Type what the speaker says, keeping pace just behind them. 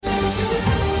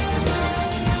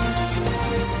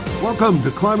Welcome to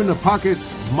Climbing the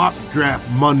Pocket's Mock Draft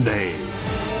Mondays.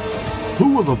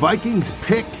 Who will the Vikings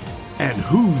pick, and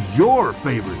who's your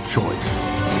favorite choice?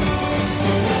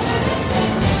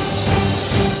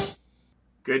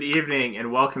 Good evening,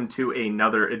 and welcome to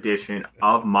another edition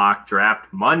of Mock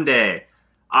Draft Monday.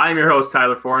 I'm your host,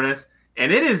 Tyler Fornes,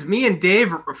 and it is me and Dave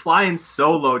flying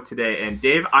solo today. And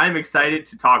Dave, I'm excited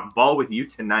to talk ball with you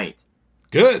tonight.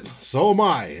 Good, so am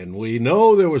I. And we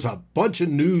know there was a bunch of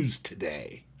news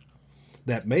today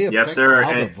that may affect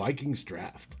how the Vikings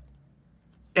draft.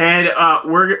 And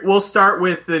we'll start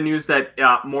with the news that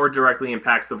more directly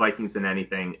impacts the Vikings than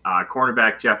anything.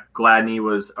 Cornerback Jeff Gladney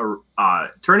was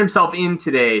turned himself in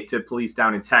today to police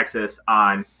down in Texas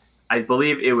on, I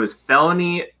believe it was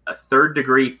felony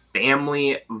third-degree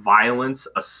family violence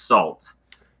assault.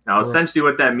 Now, essentially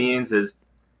what that means is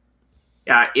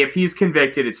if he's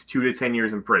convicted, it's 2 to 10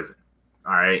 years in prison.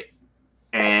 All right?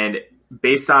 And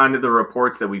based on the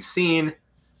reports that we've seen,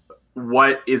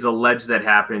 what is alleged that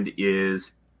happened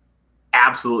is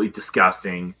absolutely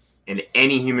disgusting, and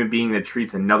any human being that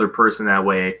treats another person that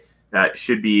way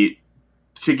should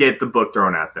get the book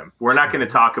thrown at them. We're not going to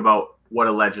talk about what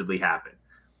allegedly happened,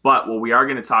 but what we are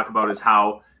going to talk about is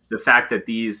how the fact that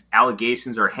these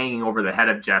allegations are hanging over the head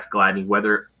of Jeff Gladney,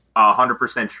 whether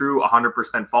 100% true,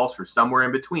 100% false, or somewhere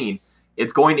in between,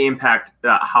 it's going to impact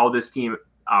how this team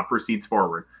proceeds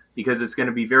forward, because it's going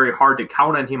to be very hard to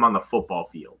count on him on the football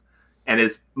field. And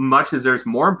as much as there's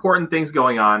more important things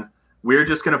going on, we're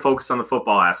just going to focus on the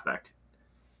football aspect.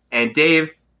 And Dave,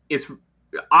 it's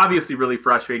obviously really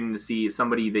frustrating to see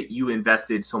somebody that you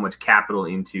invested so much capital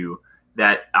into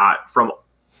that from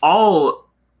all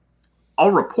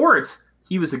reports,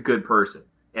 he was a good person.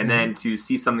 And then to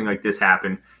see something like this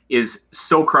happen is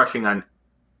so crushing on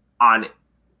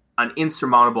an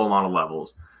insurmountable amount of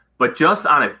levels. But just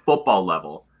on a football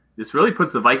level, this really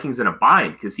puts the Vikings in a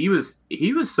bind, because he was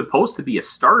supposed to be a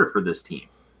starter for this team.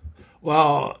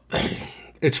 Well,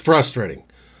 it's frustrating.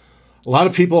 A lot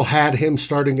of people had him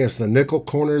starting as the nickel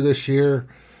corner this year.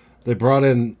 They brought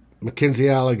in Mackenzie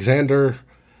Alexander,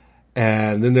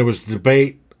 and then there was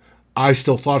debate. I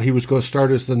still thought he was going to start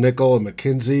as the nickel, and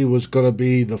Mackenzie was going to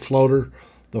be the floater,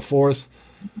 the fourth.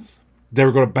 They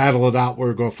were going to battle it out. We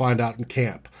were going to find out in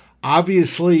camp.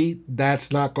 Obviously,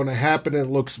 that's not going to happen. It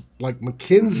looks like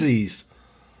Mackenzie's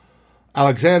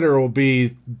Alexander will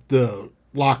be the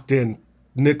locked-in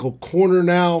nickel corner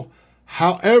now.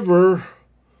 However,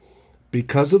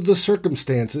 because of the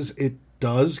circumstances, it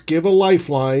does give a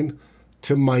lifeline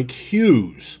to Mike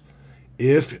Hughes.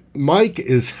 If Mike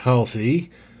is healthy,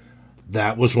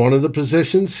 that was one of the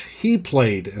positions he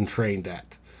played and trained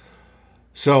at.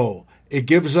 So it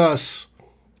gives us,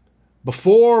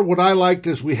 before, what I liked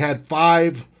is we had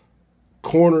 5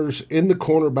 corners in the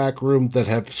cornerback room that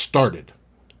have started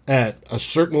at a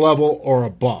certain level or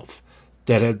above,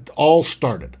 that had all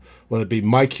started, whether it be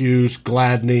Mike Hughes,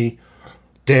 Gladney,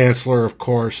 Dantzler, of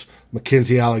course,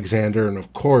 Mackenzie Alexander, and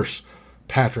of course,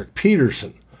 Patrick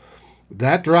Peterson.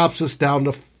 That drops us down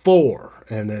to 4.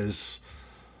 And as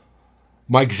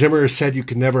Mike Zimmer said, you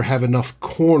can never have enough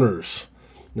corners,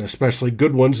 especially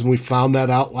good ones, and we found that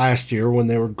out last year when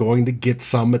they were going to get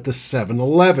some at the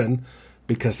 7-Eleven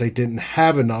because they didn't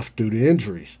have enough due to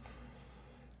injuries.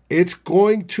 It's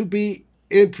going to be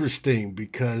interesting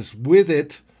because with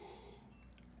it,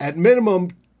 at minimum,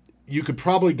 you could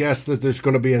probably guess that there's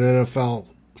going to be an NFL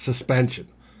suspension,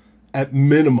 at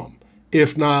minimum,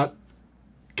 if not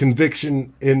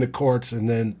conviction in the courts and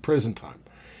then prison time.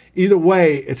 Either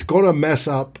way, it's going to mess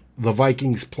up the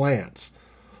Vikings' plans.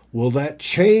 Will that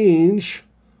change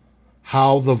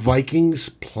how the Vikings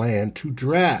plan to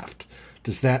draft?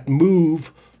 Does that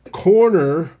move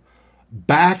corner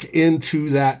back into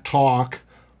that talk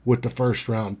with the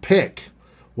first-round pick?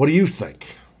 What do you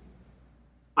think?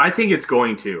 I think it's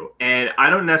going to. And I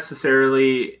don't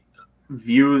necessarily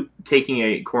view taking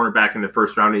a cornerback in the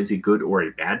first round as a good or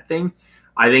a bad thing.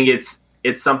 I think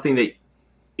it's something that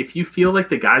if you feel like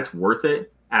the guy's worth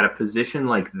it at a position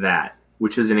like that,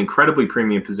 which is an incredibly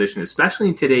premium position, especially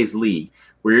in today's league,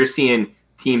 where you're seeing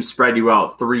teams spread you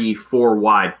out 3-4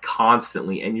 wide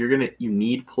constantly, and you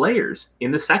need players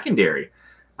in the secondary.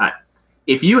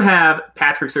 If you have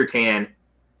Patrick Surtain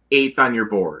 8th on your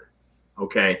board,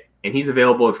 okay, and he's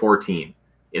available at 14,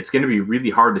 it's going to be really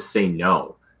hard to say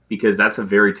no, because that's a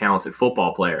very talented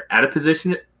football player at a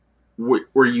position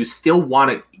where you still want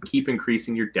to keep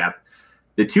increasing your depth.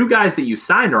 The 2 guys that you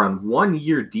signed are on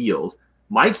 1-year deals.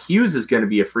 Mike Hughes is going to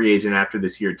be a free agent after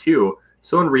this year too.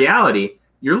 So in reality,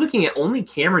 you're looking at only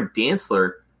Cameron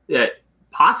Dantzler that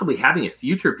possibly having a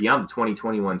future beyond the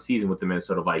 2021 season with the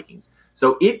Minnesota Vikings.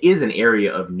 So it is an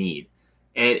area of need.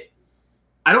 And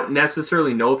I don't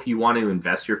necessarily know if you want to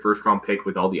invest your first round pick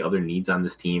with all the other needs on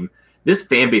this team. This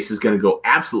fan base is going to go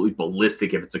absolutely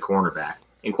ballistic if it's a cornerback.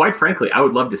 And quite frankly, I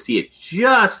would love to see it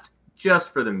just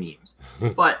for the memes.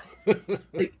 But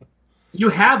like, you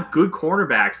have good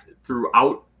cornerbacks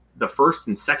throughout the first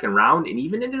and second round, and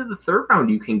even into the third round,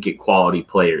 you can get quality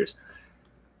players.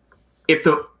 If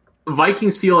the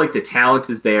Vikings feel like the talent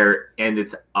is there and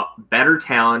it's a better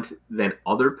talent than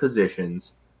other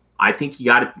positions, I think you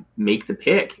got to make the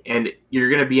pick. And you're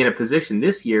going to be in a position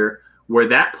this year where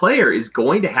that player is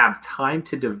going to have time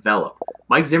to develop.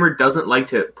 Mike Zimmer doesn't like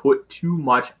to put too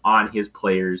much on his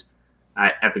players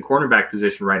at the cornerback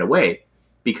position right away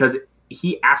because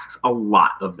he asks a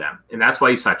lot of them. And that's why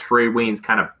you saw Trey Waynes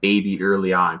kind of babied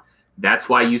early on. That's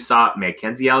why you saw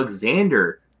Mackenzie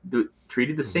Alexander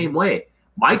treated the same way.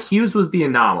 Mike Hughes was the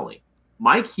anomaly.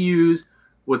 Mike Hughes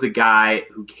was a guy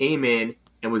who came in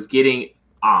and was getting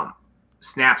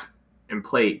snaps and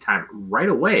play time right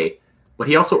away, but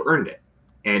he also earned it.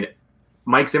 And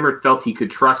Mike Zimmer felt he could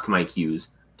trust Mike Hughes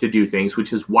to do things,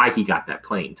 which is why he got that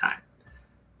playing time.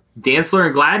 Dantzler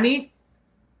and Gladney,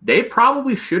 they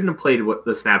probably shouldn't have played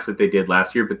the snaps that they did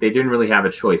last year, but they didn't really have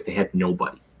a choice. They had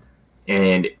nobody.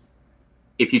 And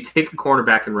if you take a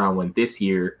cornerback in round one this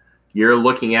year, you're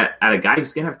looking at a guy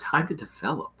who's going to have time to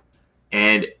develop.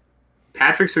 And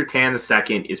Patrick Surtain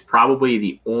II is probably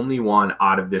the only one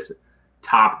out of this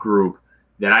top group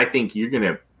that I think you're going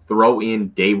to throw in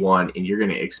day one and you're going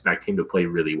to expect him to play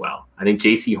really well. I think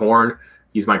J.C. Horn,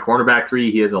 he's my cornerback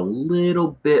 3. He has a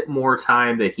little bit more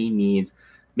time that he needs.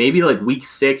 Maybe like week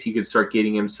 6, you could start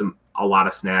getting him a lot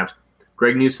of snaps.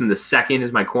 Greg Newsome II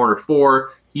is my corner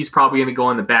 4. He's probably going to go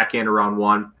on the back end around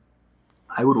 1.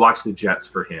 I would watch the Jets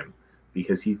for him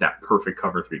because he's that perfect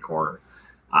cover 3 corner.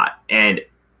 And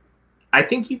I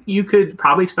think you could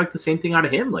probably expect the same thing out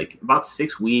of him, like about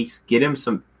 6 weeks, get him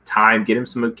some time, get him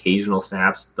some occasional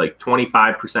snaps, like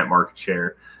 25% market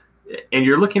share. And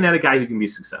you're looking at a guy who can be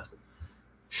successful.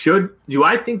 Do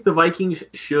I think the Vikings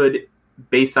should,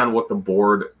 based on what the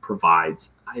board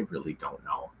provides? I really don't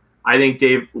know. I think,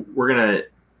 Dave, we're going to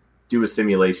do a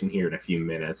simulation here in a few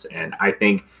minutes, and I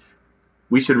think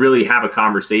we should really have a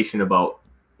conversation about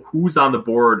who's on the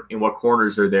board and what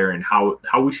corners are there and how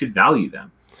we should value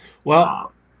them.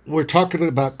 Well, we're talking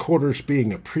about corners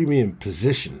being a premium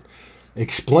position.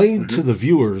 Explain to the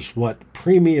viewers what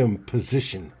premium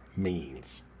position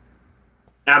means.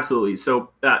 Absolutely. So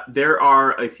there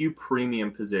are a few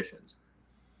premium positions: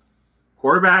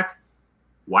 quarterback,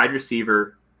 wide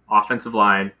receiver, offensive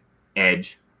line,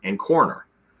 edge, and corner.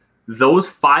 Those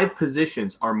 5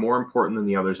 positions are more important than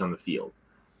the others on the field.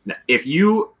 Now, if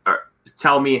you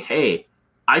tell me, hey,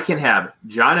 I can have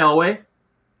John Elway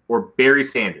or Barry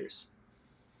Sanders,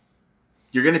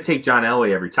 you're going to take John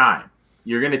Elway every time.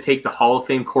 You're going to take the Hall of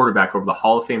Fame quarterback over the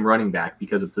Hall of Fame running back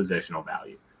because of positional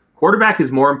value. Quarterback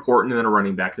is more important than a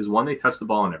running back because 1, they touch the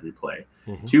ball on every play.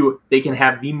 2, they can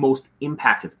have the most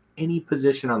impact of any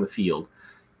position on the field.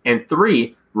 And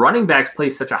 3, running backs play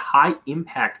such a high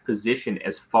impact position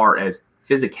as far as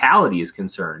physicality is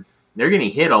concerned. They're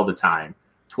getting hit all the time.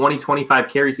 20, 25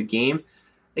 carries a game.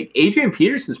 Like Adrian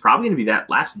Peterson's probably going to be that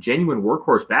last genuine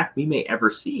workhorse back we may ever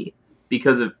see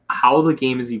because of how the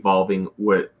game is evolving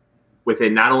with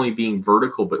it not only being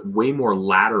vertical, but way more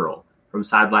lateral from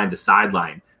sideline to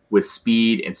sideline with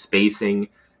speed and spacing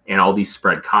and all these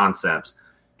spread concepts.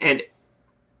 And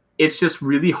it's just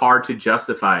really hard to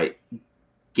justify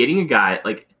getting a guy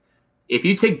like, if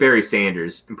you take Barry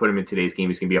Sanders and put him in today's game,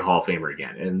 he's going to be a Hall of Famer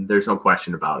again. And there's no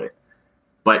question about it.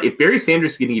 But if Barry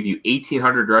Sanders is going to give you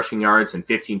 1,800 rushing yards and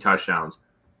 15 touchdowns,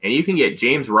 and you can get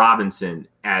James Robinson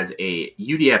as a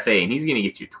UDFA, and he's going to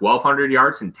get you 1,200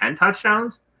 yards and 10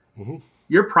 touchdowns,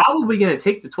 you're probably going to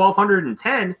take the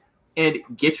 1,210 and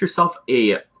get yourself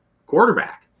a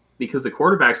quarterback because the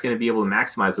quarterback's going to be able to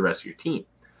maximize the rest of your team.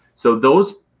 So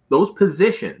those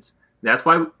positions, that's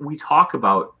why we talk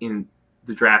about in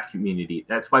the draft community,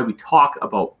 that's why we talk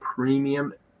about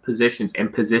premium positions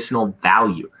and positional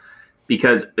value.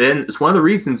 Because then it's one of the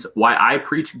reasons why I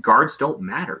preach guards don't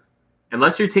matter.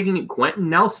 Unless you're taking Quentin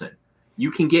Nelson,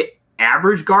 you can get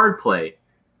average guard play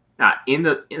in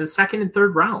the second and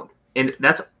third round. And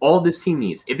that's all this team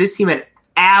needs. If this team had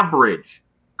average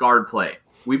guard play,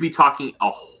 we'd be talking a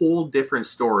whole different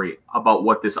story about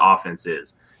what this offense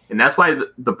is. And that's why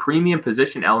the premium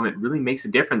position element really makes a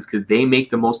difference because they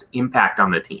make the most impact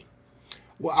on the team.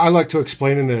 Well, I like to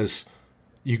explain it as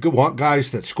you want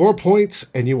guys that score points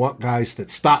and you want guys that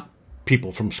stop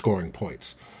people from scoring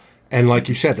points. And like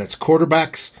you said, that's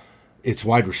quarterbacks, it's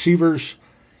wide receivers,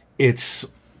 it's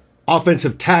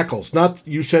offensive tackles. Not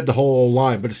you said the whole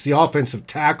line, but it's the offensive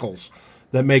tackles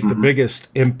that make the biggest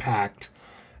impact.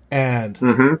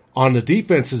 And on the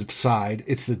defensive side,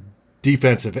 it's the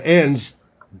defensive ends,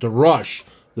 the rush,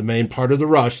 the main part of the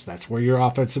rush. That's where your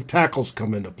offensive tackles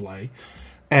come into play.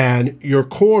 And your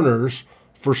corners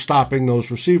for stopping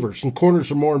those receivers. And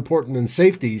corners are more important than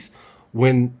safeties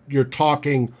when you're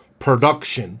talking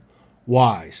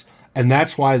production-wise. And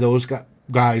that's why those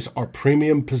guys are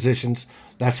premium positions.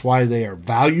 That's why they are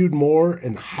valued more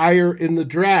and higher in the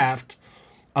draft,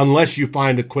 unless you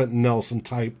find a Quentin Nelson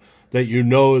type that you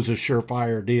know is a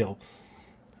surefire deal.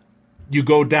 You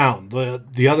go down.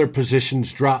 The other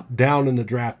positions drop down in the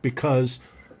draft because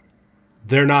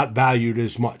they're not valued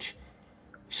as much.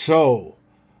 So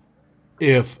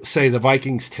if, say, the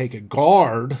Vikings take a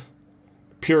guard,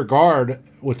 pure guard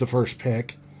with the first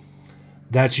pick,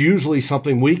 that's usually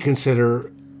something we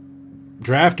consider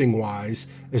drafting-wise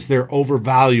is they're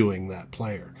overvaluing that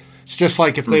player. It's just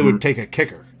like if they would take a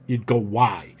kicker. You'd go,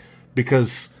 why?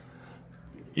 Because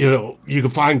you can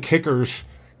find kickers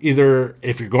either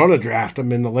if you're going to draft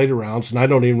them in the later rounds, and I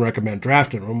don't even recommend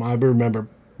drafting them. I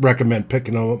recommend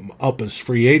picking them up as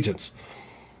free agents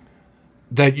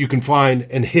that you can find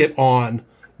and hit on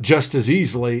just as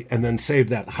easily and then save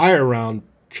that higher round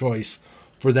choice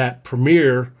for that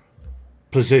premier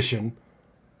position,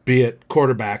 be it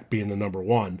quarterback being the number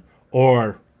one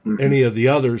or any of the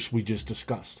others we just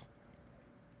discussed.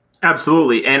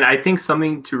 Absolutely. And I think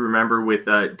something to remember with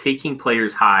taking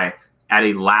players high at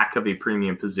a lack of a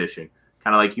premium position,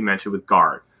 kind of like you mentioned with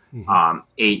guard,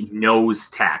 a nose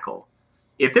tackle.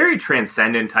 If they're a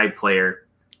transcendent type player,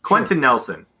 Quentin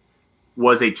Nelson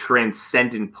was a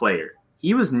transcendent player.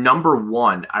 He was number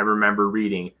one, I remember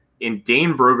reading, in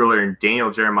Dane Brugler and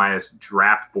Daniel Jeremiah's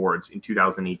draft boards in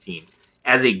 2018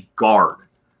 as a guard.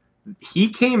 He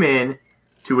came in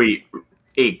to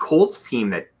a Colts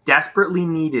team that desperately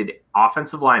needed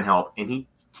offensive line help, and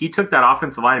he took that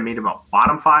offensive line and made him a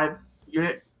bottom 5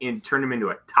 unit and turned him into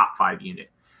a top 5 unit.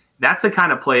 That's the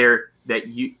kind of player that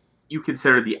you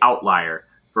consider the outlier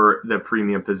for the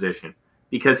premium position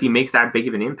because he makes that big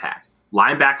of an impact.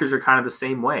 Linebackers are kind of the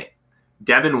same way.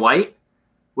 Devin White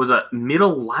was a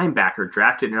middle linebacker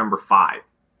drafted at number 5.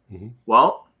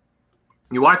 Well,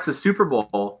 you watched the Super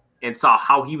Bowl and saw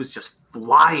how he was just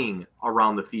flying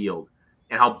around the field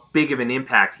and how big of an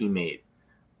impact he made.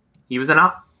 He was an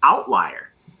outlier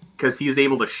because he was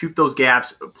able to shoot those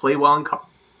gaps, play well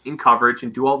in coverage,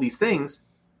 and do all these things.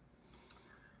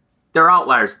 They're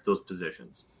outliers at those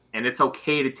positions. And it's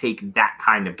okay to take that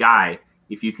kind of guy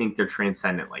if you think they're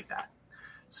transcendent like that.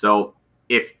 So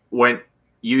when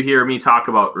you hear me talk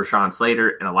about Rashawn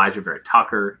Slater and Elijah Vera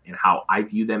Tucker and how I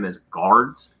view them as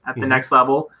guards at the next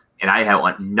level, and I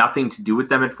want nothing to do with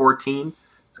them at 14,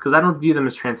 it's because I don't view them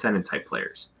as transcendent type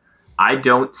players. I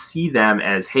don't see them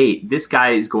as, hey, this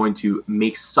guy is going to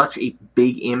make such a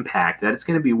big impact that it's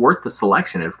going to be worth the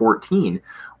selection at 14,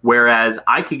 whereas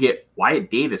I could get Wyatt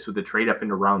Davis with a trade up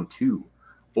into round 2,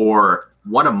 or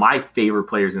one of my favorite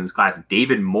players in this class,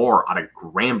 David Moore out of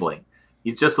Grambling.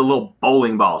 He's just a little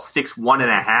bowling ball,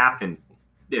 6'1.5" and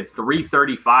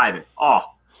 335, and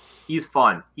he's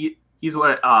fun. He's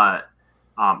what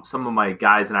some of my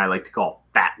guys and I like to call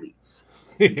fatletes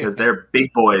because they're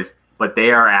big boys, but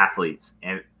they are athletes,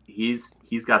 and he's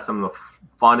got some of the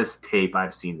funnest tape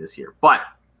I've seen this year. But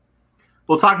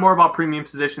we'll talk more about premium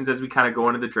positions as we kind of go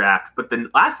into the draft. But the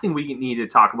last thing we need to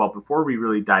talk about before we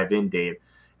really dive in, Dave,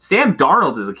 Sam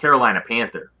Darnold is a Carolina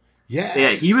Panther. Yes.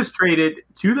 Yeah, he was traded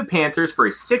to the Panthers for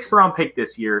a 6th-round pick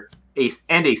this year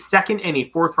and a 2nd and a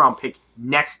 4th-round pick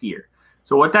next year.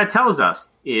 So what that tells us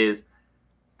is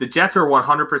the Jets are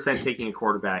 100% taking a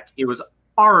quarterback. It was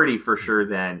already for sure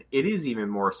then. It is even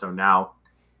more so now.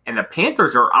 And the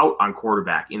Panthers are out on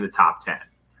quarterback in the top 10,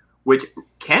 which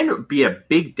can be a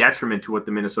big detriment to what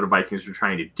the Minnesota Vikings are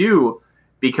trying to do,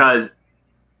 because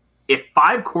if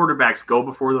 5 quarterbacks go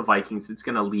before the Vikings, it's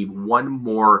going to leave one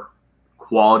more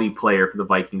quality player for the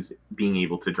Vikings being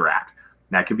able to draft.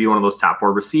 That could be one of those top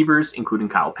 4 receivers, including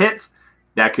Kyle Pitts.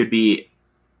 That could be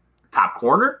top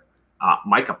corner.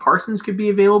 Micah Parsons could be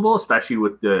available, especially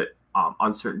with the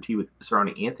uncertainty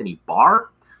surrounding Anthony Barr.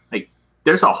 Like,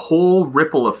 there's a whole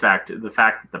ripple effect of the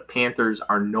fact that the Panthers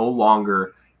are no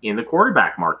longer in the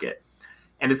quarterback market.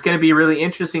 And it's going to be really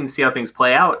interesting to see how things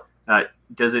play out.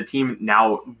 Does a team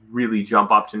now really jump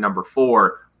up to number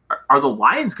 4? Are the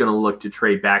Lions going to look to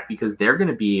trade back because they're going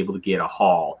to be able to get a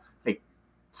haul? Like,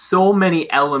 so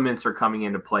many elements are coming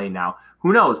into play now.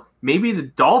 Who knows? Maybe the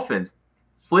Dolphins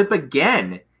flip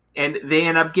again and they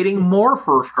end up getting more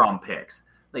first-round picks.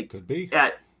 Like, could be.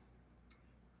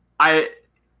 I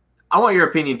want your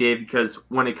opinion, Dave, because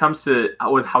when it comes to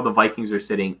with how the Vikings are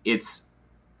sitting, it's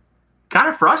kind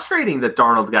of frustrating that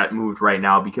Darnold got moved right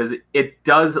now because it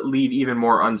does leave even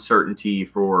more uncertainty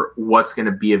for what's going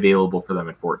to be available for them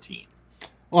at 14.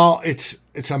 Well, it's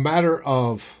a matter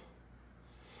of,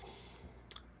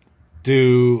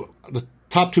 do the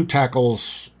top two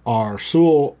tackles are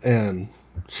Sewell and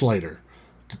Slater.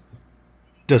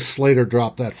 Does Slater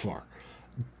drop that far?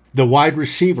 The wide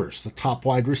receivers, the top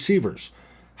wide receivers,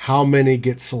 how many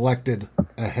get selected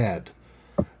ahead?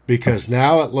 Because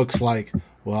now it looks like,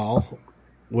 well,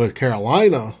 with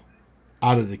Carolina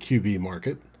out of the QB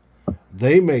market,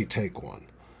 they may take one.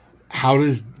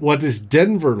 What does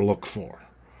Denver look for?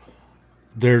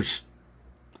 We're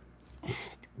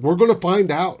going to find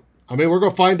out. I mean, we're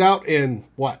going to find out in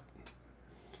what?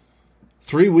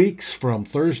 3 weeks from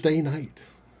Thursday night.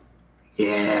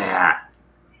 Yeah.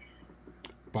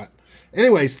 But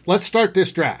anyways, let's start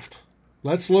this draft.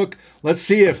 Let's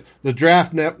see if the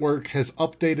Draft Network has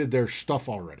updated their stuff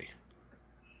already.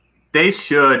 They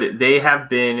should. They have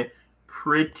been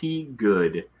pretty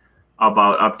good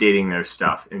about updating their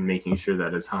stuff and making sure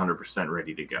that it's 100%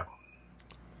 ready to go.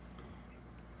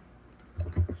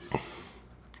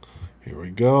 Here we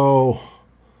go.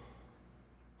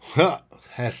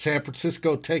 Has San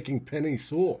Francisco taking Penei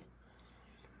Sewell?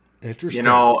 Interesting.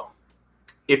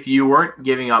 If you weren't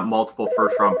giving up multiple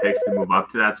first-round picks to move up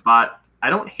to that spot, I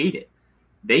don't hate it.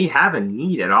 They have a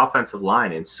need at offensive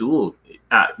line, and Sewell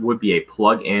would be a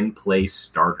plug-and-play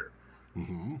starter.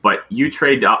 Mm-hmm. But you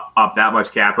trade up that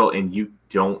much capital and you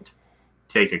don't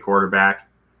take a quarterback,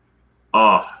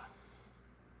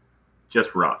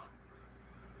 just rough.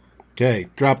 Okay,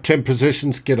 drop 10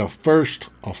 positions, get a first,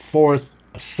 a fourth,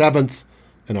 a seventh,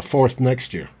 and a fourth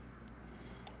next year.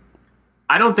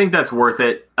 I don't think that's worth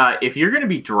it. If you're going to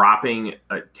be dropping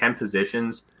 10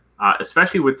 positions,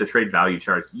 especially with the trade value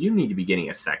charts, you need to be getting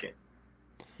a second.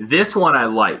 This one I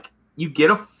like. You get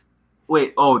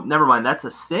never mind. That's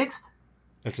a sixth?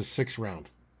 That's a 6th round.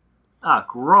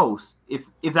 Gross. If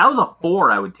that was a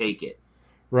 4, I would take it.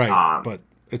 Right, but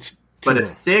it's But a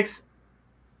 6,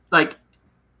 like,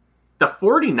 the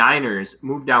 49ers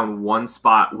moved down one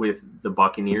spot with the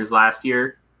Buccaneers last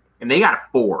year, and they got a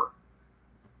 4.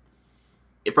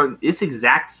 From this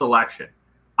exact selection,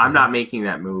 I'm not making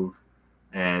that move,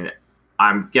 and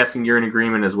I'm guessing you're in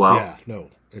agreement as well. Yeah, no,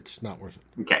 it's not worth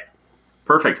it. Okay,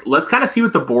 perfect. Let's kind of see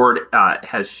what the board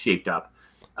has shaped up.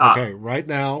 Okay, right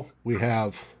now we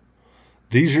have,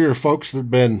 these are your folks that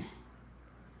have been,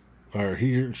 or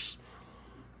here's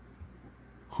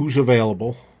who's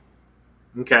available.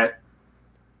 Okay.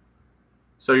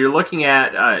 So you're looking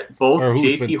at both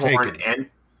J.C. Horn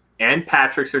and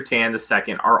Patrick Surtain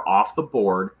II are off the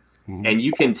board, and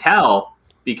you can tell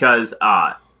because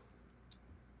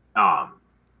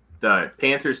the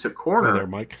Panthers took corner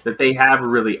that they have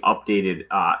really updated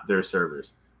their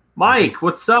servers. Mike,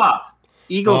 what's up?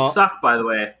 Eagles suck, by the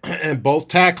way. And both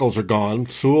tackles are gone.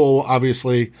 Sewell,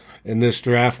 obviously, in this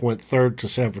draft went 3rd to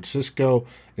San Francisco,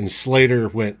 and Slater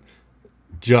went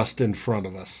just in front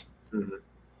of us. Mm-hmm.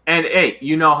 And, hey,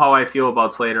 you know how I feel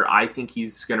about Slater. I think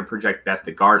he's going to project best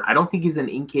at guard. I don't think he's an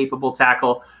incapable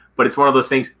tackle, but it's one of those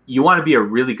things. You want to be a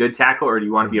really good tackle, or do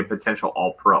you want to be a potential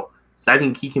all-pro? So I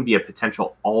think he can be a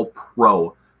potential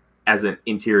all-pro as an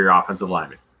interior offensive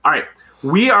lineman. All right.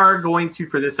 We are going to,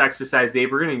 for this exercise,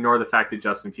 Dave, we're going to ignore the fact that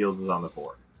Justin Fields is on the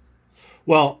board.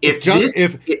 Well, if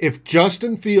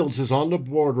Justin Fields is on the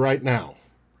board right now,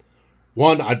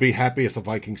 1, I'd be happy if the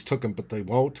Vikings took him, but they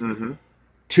won't. Mm-hmm.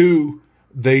 2,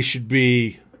 they should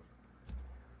be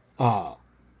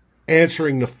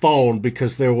answering the phone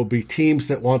because there will be teams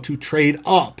that want to trade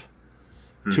up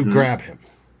to grab him.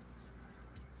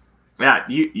 Yeah,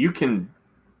 you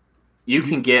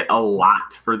can get a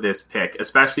lot for this pick,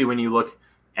 especially when you look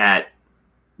at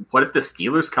what if the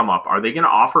Steelers come up? Are they going to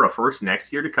offer a first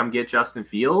next year to come get Justin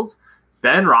Fields?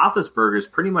 Ben Roethlisberger is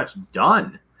pretty much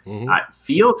done. Mm-hmm.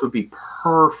 Fields would be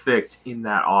perfect in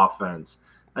that offense.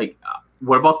 Like,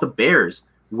 what about the Bears?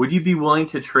 Would you be willing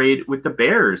to trade with the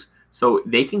Bears so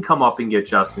they can come up and get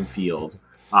Justin Fields?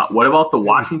 What about the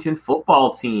Washington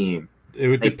football team? It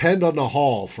would depend on the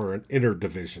haul for an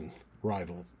interdivision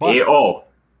rival. But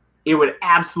it would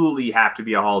absolutely have to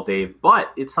be a haul, Dave,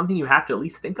 but it's something you have to at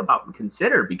least think about and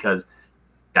consider because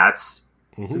that's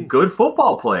a good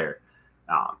football player.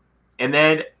 And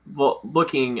then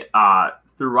looking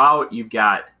throughout, you've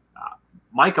got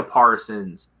Micah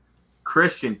Parsons,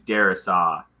 Christian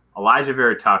Darrisaw, Elijah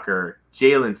Vera Tucker,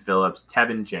 Jalen Phillips,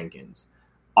 Tevin Jenkins,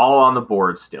 all on the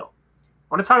board still.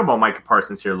 I want to talk about Micah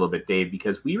Parsons here a little bit, Dave,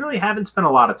 because we really haven't spent a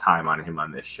lot of time on him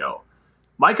on this show.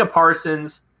 Micah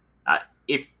Parsons,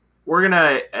 if we're going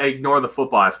to ignore the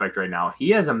football aspect right now, he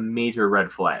has a major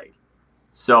red flag.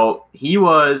 So he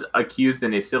was accused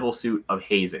in a civil suit of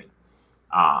hazing.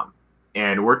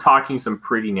 And we're talking some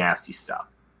pretty nasty stuff.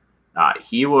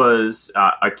 He was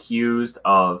accused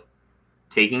of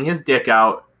taking his dick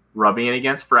out, rubbing it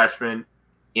against freshmen,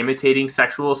 imitating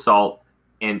sexual assault,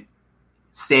 and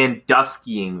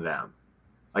Sanduskying them.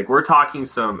 Like, we're talking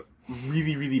some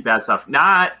really, really bad stuff.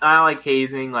 Not like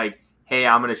hazing, like, hey,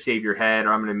 I'm going to shave your head,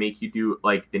 or I'm going to make you do,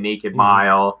 like, the naked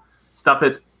mile. Stuff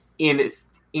that's,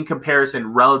 in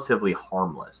comparison, relatively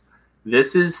harmless.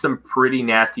 This is some pretty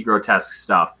nasty, grotesque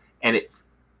stuff. And it,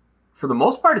 for the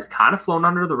most part, it's kind of flown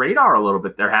under the radar a little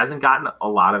bit. There hasn't gotten a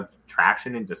lot of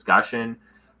traction and discussion.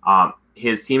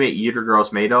 His teammate, Yetur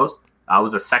Gross-Matos,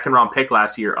 was a second-round pick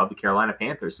last year of the Carolina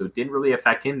Panthers, so it didn't really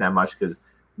affect him that much because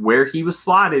where he was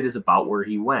slotted is about where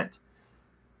he went.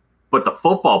 But the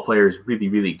football player is really,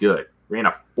 really good. Ran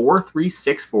a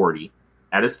 4.36 40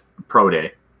 at his pro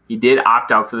day. He did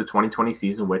opt out for the 2020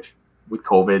 season, which with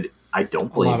COVID, I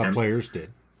don't blame him. A lot of players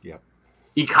did. Yep.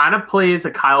 He kind of plays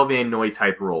a Kyle Van Noy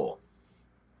type role.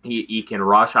 He can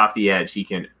rush off the edge. He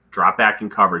can drop back in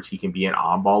coverage. He can be an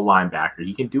on-ball linebacker.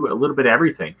 He can do a little bit of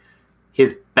everything.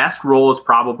 His best role is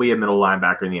probably a middle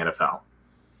linebacker in the NFL.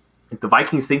 If the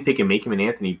Vikings think they can make him an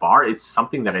Anthony Barr, it's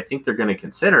something that I think they're going to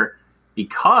consider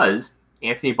because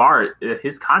Anthony Barr,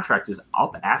 his contract is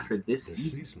up after this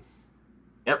season.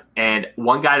 Yep. And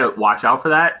one guy to watch out for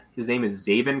that, his name is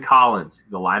Zaven Collins.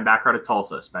 He's a linebacker out of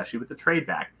Tulsa, especially with the trade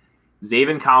back.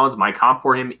 Zaven Collins, my comp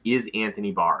for him is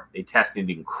Anthony Barr. They tested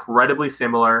incredibly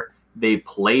similar. They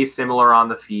play similar on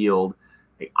the field.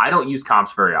 I don't use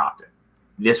comps very often.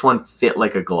 This one fit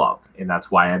like a glove, and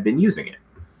that's why I've been using it.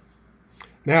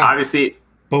 Now, obviously,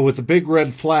 but with the big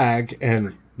red flag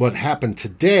and what happened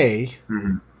today,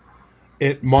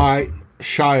 it might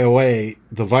shy away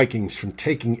the Vikings from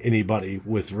taking anybody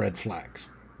with red flags.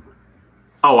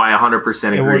 Oh, I 100%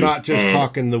 agree. And we're not just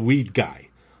talking the weed guy.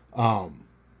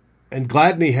 And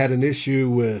Gladney had an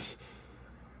issue with,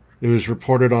 it was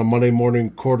reported on Monday Morning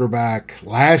Quarterback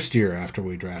last year after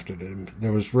we drafted him.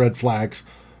 There was red flags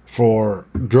for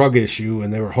drug issue,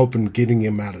 and they were hoping getting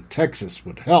him out of Texas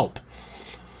would help.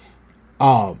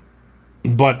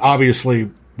 But obviously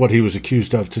what he was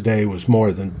accused of today was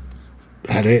more than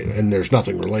had it, and there's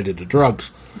nothing related to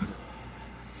drugs.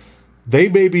 They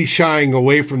may be shying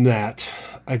away from that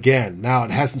again. Now,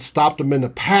 it hasn't stopped them in the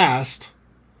past,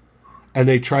 and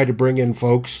they try to bring in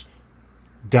folks,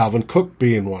 Dalvin Cook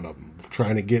being one of them,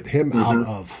 trying to get him out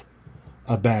of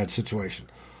a bad situation.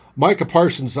 Micah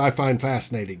Parsons I find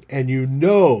fascinating,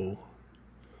 and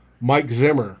Mike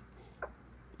Zimmer,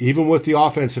 even with the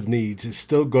offensive needs, is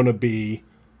still going to be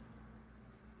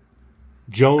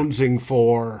jonesing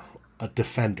for a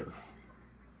defender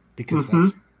because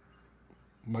that's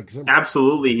Mike Zimmer.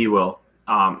 Absolutely, he will.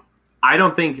 I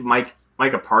don't think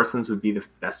Micah Parsons would be the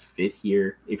best fit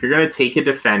here. If you're going to take a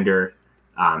defender,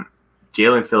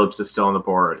 Jalen Phillips is still on the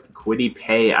board. Kwity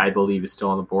Paye, I believe, is still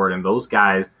on the board, and those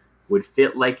guys would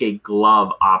fit like a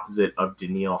glove opposite of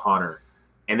Danielle Hunter.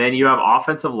 And then you have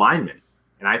offensive linemen.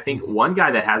 And I think one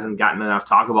guy that hasn't gotten enough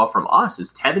talk about from us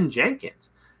is Tevin Jenkins.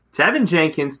 Tevin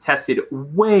Jenkins tested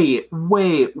way,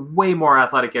 way, way more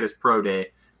athletic at his pro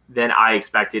day than I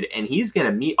expected, and he's going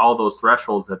to meet all those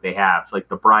thresholds that they have, like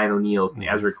the Brian O'Neills and the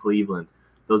Ezra Clevelands,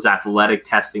 those athletic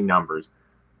testing numbers.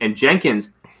 And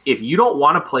Jenkins, if you don't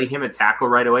want to play him at tackle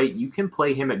right away, you can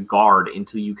play him at guard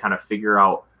until you kind of figure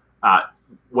out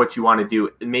what you want to do.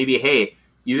 And maybe, hey,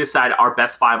 you decide our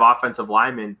best 5 offensive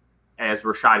linemen as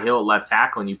Rashad Hill at left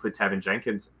tackle, and you put Tevin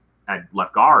Jenkins at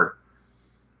left guard.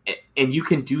 And you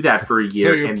can do that for a year,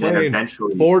 so you're and playing then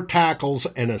eventually 4 tackles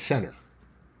and a center.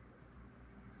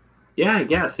 Yeah, I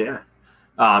guess, yeah.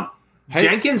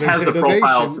 Jenkins has the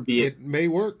profile to be. It may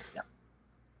work. Yeah.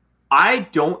 I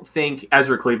don't think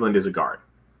Ezra Cleveland is a guard.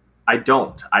 I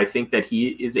don't. I think that he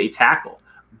is a tackle.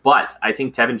 But I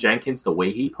think Tevin Jenkins, the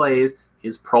way he plays,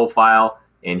 his profile,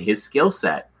 and his skill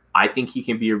set, I think he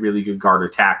can be a really good guard or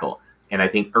tackle. And I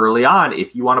think early on,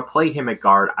 if you want to play him at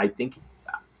guard, I think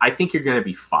you're going to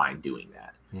be fine doing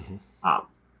that.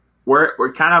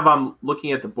 We're kind of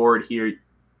looking at the board here.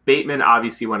 Bateman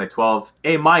obviously went at 12.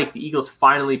 Hey, Mike, the Eagles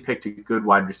finally picked a good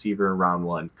wide receiver in round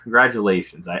 1.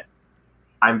 Congratulations.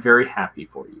 I'm very happy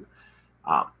for you.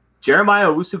 Jeremiah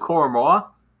Owusu-Koramoah,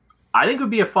 I think would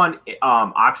be a fun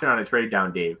option on a trade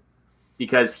down, Dave,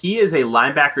 because he is a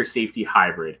linebacker safety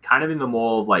hybrid, kind of in the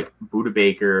mold of like Budda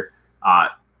Baker,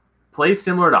 plays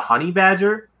similar to Honey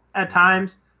Badger at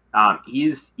times.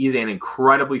 He's an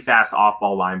incredibly fast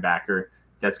off-ball linebacker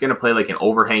that's going to play like an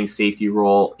overhang safety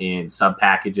role in sub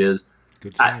packages.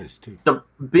 Good size too. The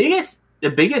biggest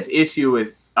issue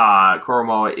with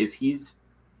Koramoah is he's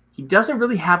he doesn't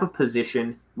really have a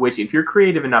position, which if you're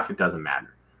creative enough, it doesn't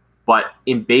matter. But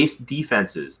in base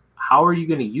defenses, how are you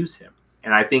going to use him?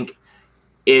 And I think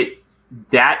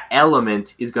that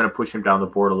element is going to push him down the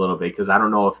board a little bit, because I don't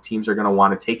know if teams are going to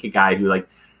want to take a guy who, like,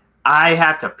 I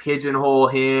have to pigeonhole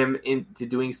him into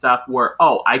doing stuff where,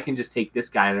 I can just take this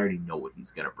guy and I already know what he's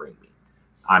going to bring me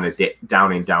on a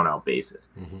down in, down out basis.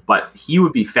 Mm-hmm. But he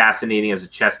would be fascinating as a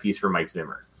chess piece for Mike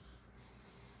Zimmer.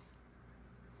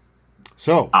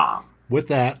 So, with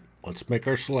that, let's make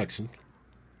our selection.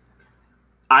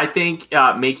 I think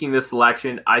making this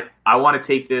selection, I want to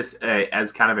take this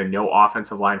as kind of a no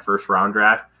offensive line first round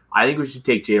draft. I think we should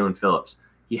take Jalen Phillips.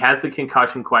 He has the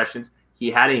concussion questions. He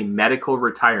had a medical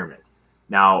retirement.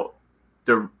 Now,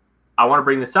 I want to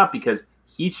bring this up because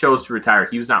he chose to retire.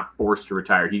 He was not forced to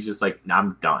retire. He's just like, nah,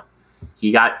 I'm done.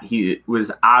 He was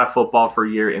out of football for a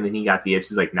year, and then he got the itch.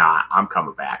 He's like, nah, I'm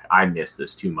coming back. I miss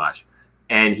this too much.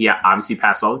 And he obviously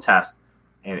passed all the tests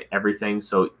and everything.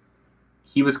 So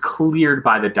he was cleared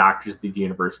by the doctors at the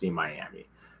University of Miami.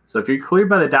 So if you're cleared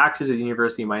by the doctors at the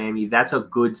University of Miami, that's a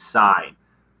good sign.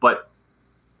 But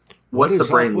what's the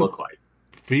brain look like?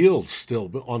 Fields still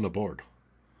on the board.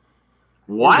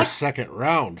 What? In the second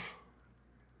round.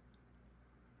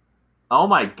 Oh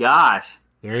my gosh!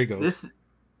 There he goes.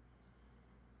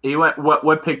 He went.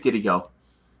 What pick did he go?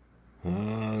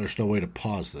 There's no way to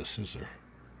pause this, is there?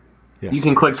 Yes, you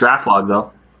can click draft log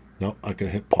though. No, I can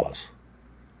hit pause.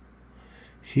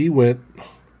 He went.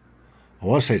 I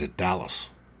want to say to Dallas.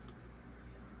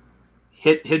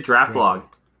 Hit draft log.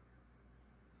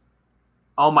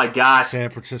 Oh my gosh. San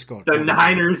Francisco. The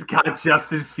Niners got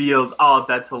Justin Fields. Oh,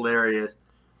 that's hilarious.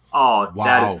 Oh, wow.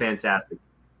 That is fantastic.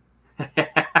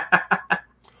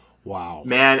 Wow.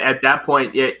 Man, at that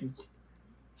point,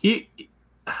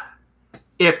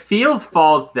 if Fields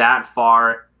falls that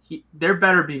far, there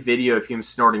better be video of him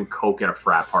snorting coke at a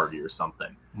frat party or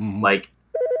something. Mm-hmm. Like,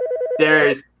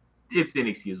 it's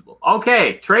inexcusable.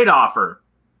 Okay, trade offer.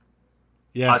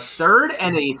 Yes. A third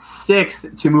and a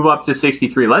sixth to move up to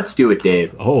 63. Let's do it,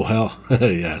 Dave. Oh, hell.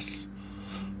 Yes.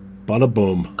 Bada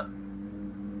boom.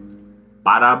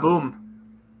 Bada boom.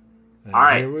 And all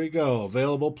right. Here we go.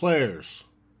 Available players.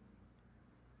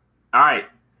 All right.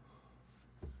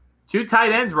 2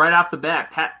 tight ends right off the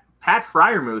bat. Pat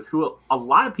Freiermuth, who a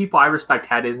lot of people I respect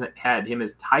had him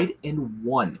as tight end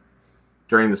 1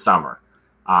 during the summer.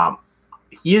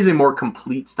 He is a more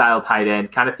complete style tight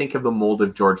end. Kind of think of the mold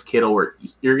of George Kittle, where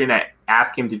you're going to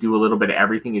ask him to do a little bit of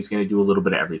everything. He's going to do a little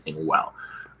bit of everything well.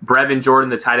 Brevin Jordan,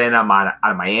 the tight end out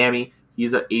of Miami,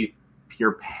 he's a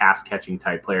pure pass-catching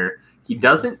type player. He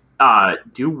doesn't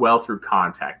do well through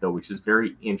contact, though, which is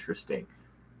very interesting.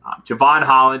 Javon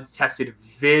Holland tested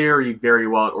very, very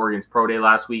well at Oregon's Pro Day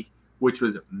last week, which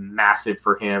was massive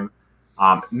for him.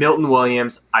 Milton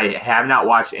Williams, I have not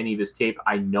watched any of his tape.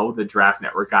 I know the Draft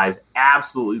Network guys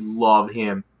absolutely love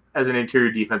him as an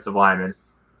interior defensive lineman.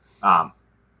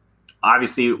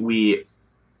 Obviously, we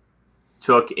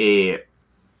took a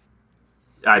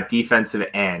defensive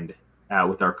end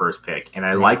with our first pick, and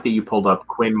I like that you pulled up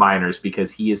Quinn Miners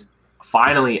because he is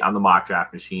finally on the mock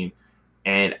draft machine.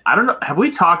 And I don't know, have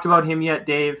we talked about him yet,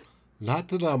 Dave? Not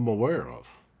that I'm aware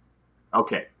of.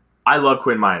 Okay. I love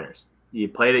Quinn Miners. He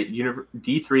played at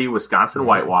D3 Wisconsin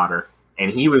Whitewater,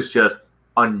 and he was just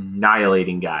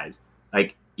annihilating guys.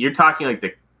 Like, you're talking like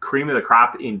the cream of the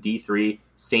crop in D3,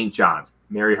 St. John's,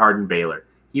 Mary Hardin Baylor.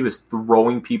 He was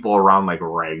throwing people around like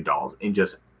rag dolls and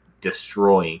just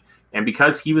destroying. And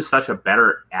because he was such a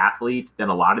better athlete than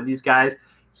a lot of these guys,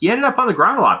 he ended up on the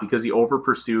ground a lot because he over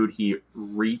pursued. He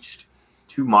reached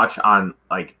too much on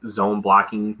like zone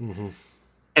blocking. Mm-hmm.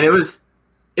 And it was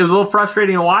a little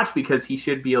frustrating to watch because he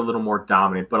should be a little more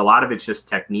dominant, but a lot of it's just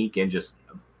technique and just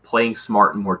playing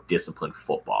smart and more disciplined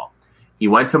football. He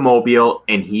went to Mobile,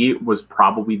 and he was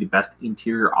probably the best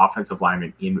interior offensive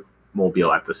lineman in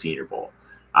Mobile at the Senior Bowl.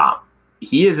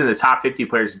 He is in the top 50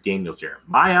 players of Daniel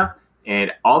Jeremiah,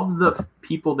 and all of the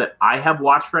people that I have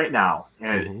watched right now,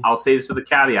 and I'll say this with a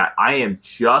caveat, I am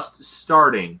just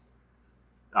starting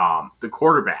the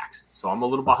quarterbacks, so I'm a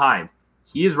little behind.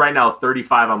 He is right now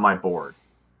 35 on my board.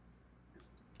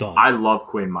 Done. I love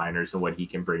Quinn Miners and what he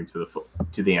can bring to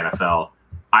the NFL.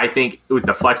 I think with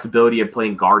the flexibility of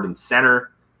playing guard and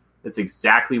center, that's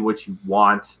exactly what you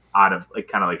want out of like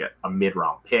kind of like a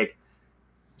mid-round pick.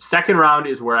 Second round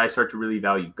is where I start to really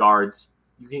value guards.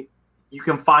 You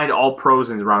can find all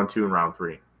pros in round 2 and round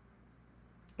 3.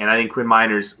 And I think Quinn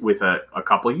Miners, with a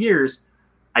couple of years,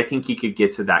 I think he could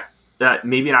get to that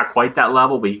maybe not quite that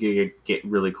level, but he could get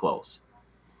really close.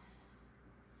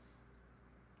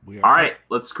 All right,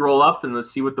 let's scroll up and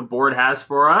let's see what the board has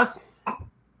for us.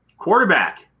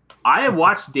 Quarterback. I have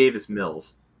watched Davis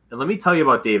Mills, and let me tell you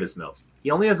about Davis Mills.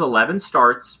 He only has 11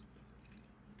 starts,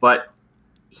 but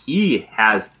he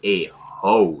has a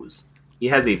hose. He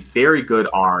has a very good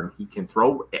arm. He can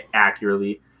throw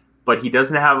accurately, but he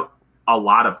doesn't have a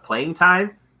lot of playing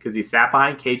time because he sat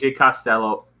behind KJ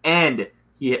Costello, and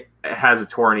he has a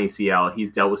torn ACL.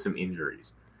 He's dealt with some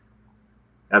injuries.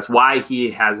 That's why he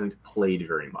hasn't played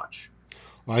very much.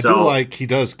 Well, I do like he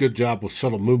does a good job with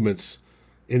subtle movements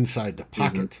inside the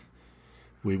pocket.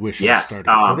 Mm-hmm. We wish our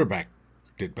starting quarterback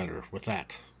did better with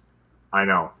that. I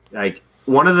know. Like,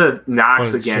 one of the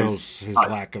knocks but it against shows his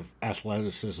lack of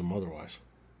athleticism otherwise.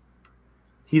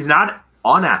 He's not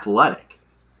unathletic.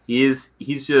 He's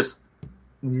just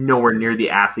nowhere near the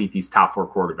athlete these top 4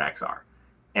 quarterbacks are.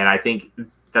 And I think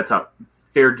that's a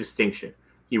fair distinction.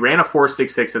 He ran a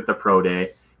 4.66 at the pro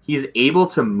day. He's able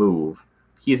to move.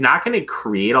 He's not going to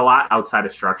create a lot outside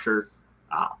of structure,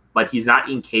 but he's not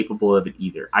incapable of it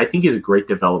either. I think he's a great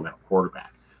developmental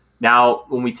quarterback. Now,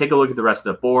 when we take a look at the rest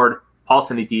of the board,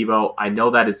 Paulson Adebo, I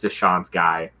know that is Deshaun's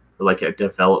guy, or like a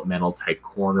developmental type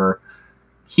corner.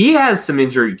 He has some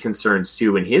injury concerns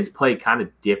too, and his play kind of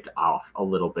dipped off a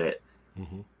little bit.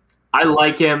 Mm-hmm. I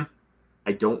like him.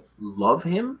 I don't love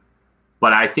him,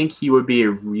 but I think he would be a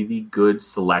really good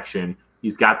selection.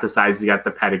 He's got the size, he's got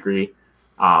the pedigree.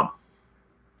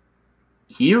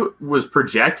 He was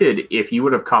projected, if he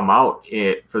would have come out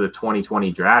for the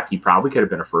 2020 draft, he probably could have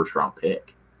been a first-round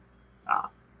pick.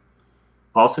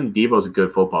 Paulson Adebo is a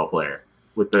good football player.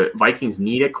 With the Vikings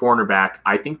need a cornerback,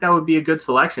 I think that would be a good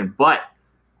selection. But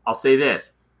I'll say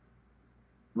this.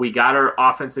 We got our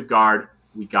offensive guard.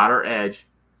 We got our edge.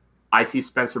 I see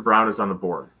Spencer Brown is on the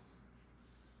board.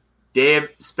 Dave,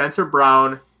 Spencer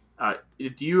Brown, are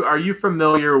you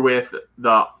familiar with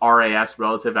the RAS,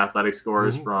 Relative Athletic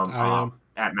Scores, from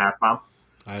at MathBomb?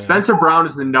 Spencer Brown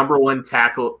is the number 1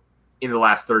 tackle in the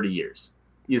last 30 years.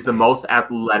 He's the most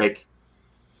athletic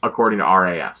according to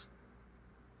RAS.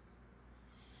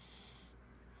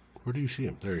 Where do you see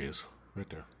him? There he is, right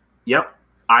there. Yep.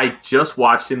 I just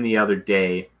watched him the other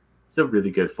day. He's a really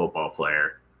good football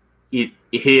player. He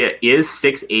is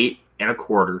 6'8" and a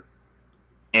quarter,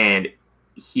 and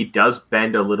he does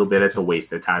bend a little bit at the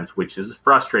waist at times, which is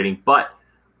frustrating. But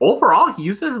overall, he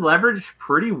uses leverage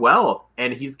pretty well,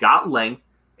 and he's got length,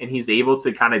 and he's able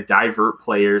to kind of divert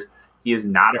players. He is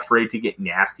not afraid to get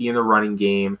nasty in the running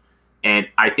game. And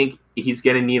I think he's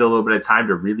going to need a little bit of time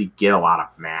to really get a lot of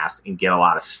mass and get a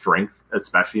lot of strength,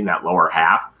 especially in that lower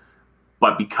half.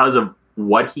 But because of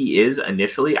what he is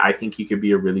initially, I think he could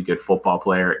be a really good football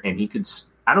player. And he could,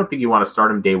 I don't think you want to start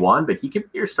him day one, but he could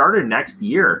be your starter next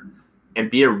year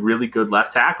and be a really good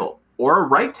left tackle or a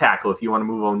right tackle if you want to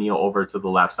move O'Neal over to the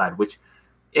left side, which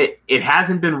it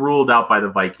hasn't been ruled out by the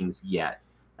Vikings yet,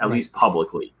 at least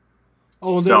publicly.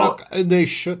 Oh, and they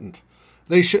shouldn't.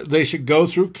 They should go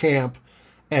through camp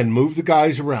and move the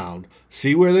guys around,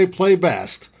 see where they play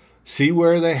best, see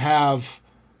where they have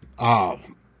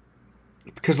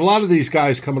because a lot of these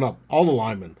guys coming up, all the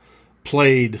linemen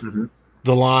played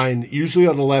the line usually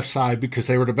on the left side because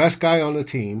they were the best guy on the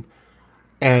team,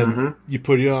 and they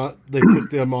put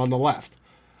them on the left.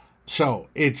 So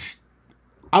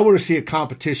I want to see a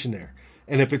competition there,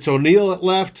 and if it's O'Neal at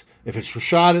left, if it's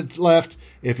Rashad at left,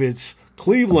 if it's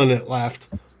Cleveland at left,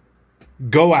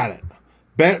 go at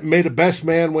it. May the best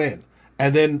man win.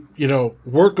 And then,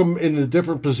 work them in the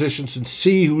different positions and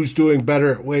see who's doing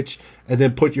better at which, and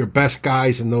then put your best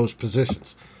guys in those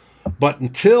positions. But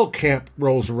until camp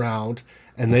rolls around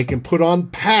and they can put on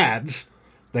pads,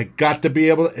 they got to be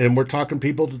able to, and we're talking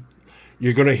people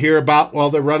you're going to hear about, well,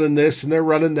 they're running this and they're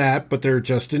running that, but they're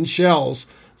just in shells.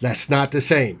 That's not the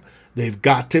same. They've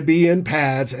got to be in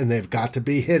pads and they've got to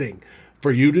be hitting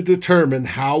for you to determine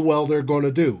how well they're going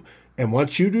to do. And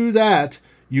once you do that,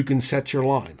 you can set your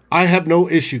line. I have no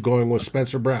issue going with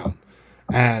Spencer Brown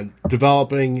and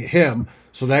developing him.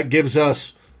 So that gives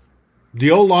us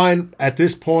the O-line at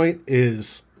this point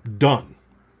is done.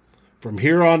 From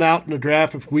here on out in the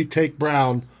draft, if we take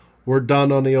Brown, we're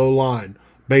done on the O-line,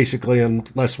 basically,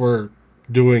 unless we're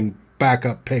doing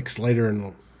backup picks later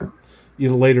in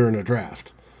the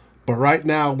draft. But right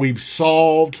now, we've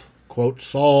solved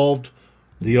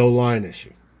the O-line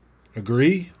issue.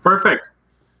 Agree? Perfect.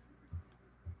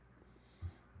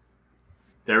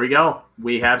 There we go.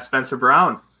 We have Spencer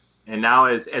Brown. And now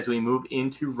as we move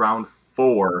into round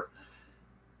 4,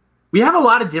 we have a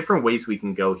lot of different ways we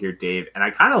can go here, Dave. And I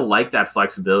kind of like that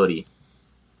flexibility.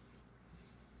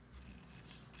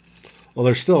 Well,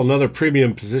 there's still another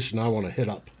premium position I want to hit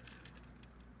up.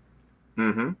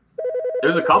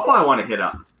 There's a couple I want to hit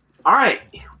up. All right.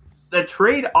 The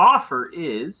trade offer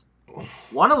is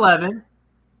 111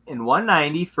 and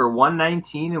 190 for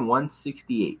 119 and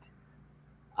 168.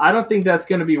 I don't think that's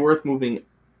going to be worth moving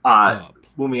up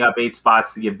 8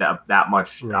 spots to give that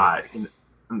much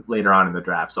later on in the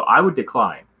draft. So I would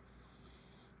decline.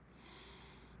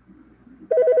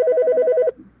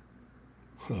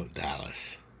 Oh,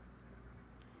 Dallas.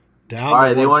 All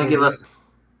right, they want to give us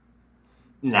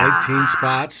 19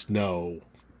 spots? No.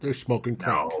 They're smoking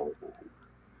crack. No.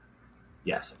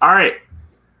 Yes. All right.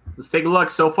 Let's take a look.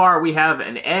 So far, we have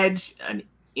an edge, an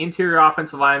interior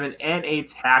offensive lineman, and a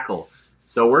tackle.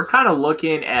 So we're kind of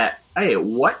looking at, hey,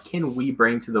 what can we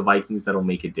bring to the Vikings that'll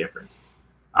make a difference?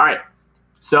 All right.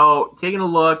 So taking a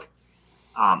look,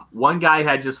 one guy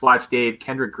had just watched Dave,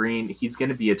 Kendrick Green. He's going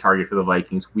to be a target for the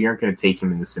Vikings. We aren't going to take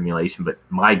him in the simulation, but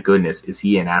my goodness, is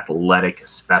he an athletic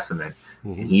specimen?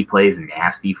 Mm-hmm. And he plays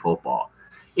nasty football.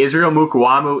 Israel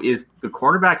Mukuamu is the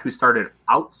cornerback who started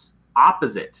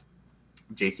opposite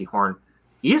J.C. Horn.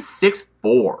 He is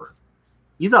 6'4".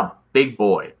 He's a big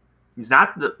boy. He's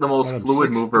not the most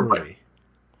fluid mover,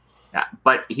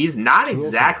 but he's not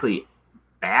exactly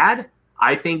bad.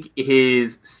 I think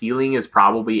his ceiling is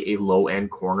probably a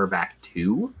low-end cornerback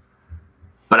too.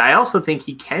 But I also think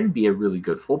he can be a really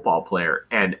good football player,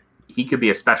 and he could be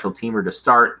a special teamer to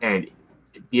start and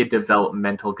be a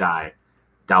developmental guy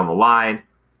down the line.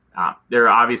 There are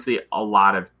obviously a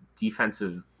lot of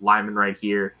defensive linemen right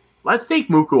here. Let's take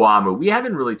Mukuamu. We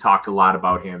haven't really talked a lot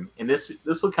about him, and this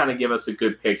will kind of give us a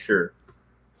good picture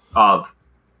of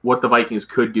what the Vikings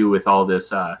could do with all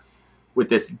this, with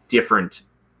this different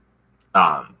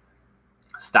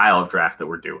style of draft that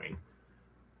we're doing.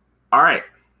 All right.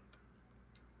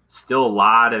 Still a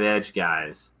lot of edge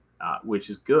guys,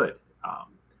 which is good.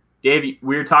 Dave,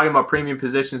 we were talking about premium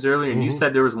positions earlier, and you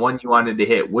said there was one you wanted to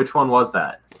hit. Which one was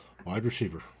that? Wide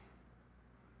receiver.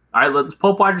 All right, let's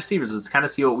pull up wide receivers. Let's kind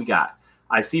of see what we got.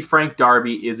 I see Frank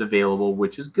Darby is available,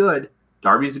 which is good.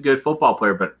 Darby's a good football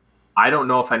player, but I don't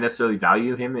know if I necessarily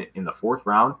value him in the 4th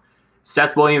round.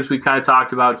 Seth Williams, we've kind of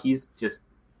talked about. He's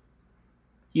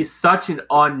such an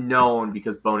unknown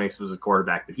because Bo Nix was a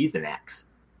quarterback, but he's an X.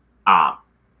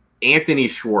 Anthony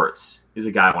Schwartz is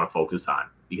a guy I want to focus on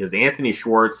because Anthony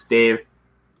Schwartz, Dave,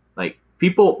 like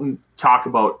people talk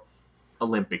about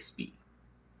Olympic speed.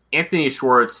 Anthony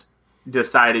Schwartz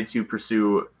decided to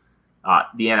pursue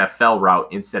the NFL route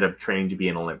instead of training to be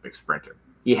an Olympic sprinter.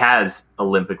 He has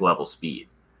Olympic level speed.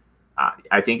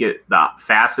 I think the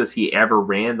fastest he ever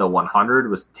ran the 100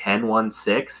 was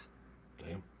 10.16.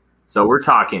 Damn. So we're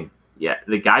talking,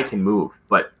 the guy can move,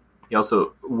 but he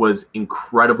also was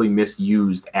incredibly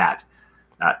misused at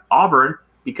Auburn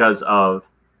because of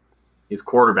his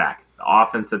quarterback, the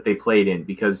offense that they played in,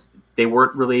 because they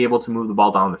weren't really able to move the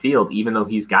ball down the field, even though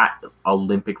he's got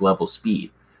Olympic level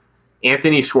speed.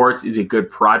 Anthony Schwartz is a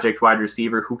good project wide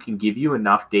receiver who can give you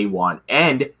enough day one,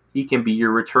 and he can be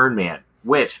your return man,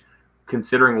 which,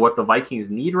 considering what the Vikings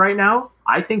need right now,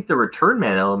 I think the return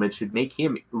man element should make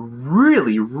him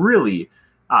really, really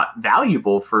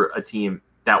valuable for a team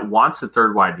that wants a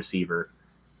third wide receiver,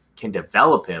 can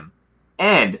develop him,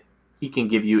 and he can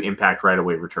give you impact right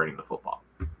away returning the football.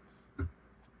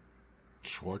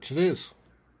 Schwartz it is.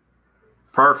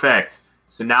 Perfect.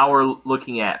 So now we're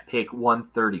looking at pick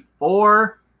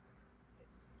 134,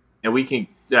 and we can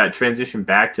transition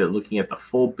back to looking at the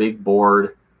full big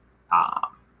board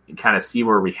and kind of see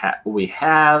where we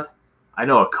have. I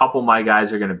know a couple of my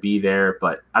guys are going to be there,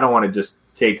 but I don't want to just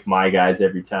take my guys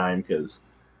every time because,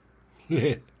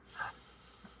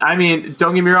 I mean,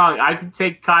 don't get me wrong, I could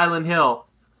take Kylan Hill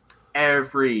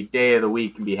every day of the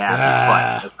week and be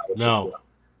happy. But no.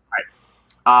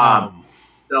 Right.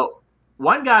 So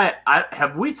one guy,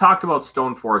 have we talked about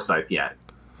Stone Forsythe yet?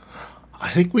 I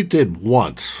think we did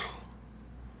once.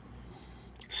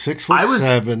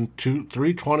 6'7",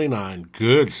 329,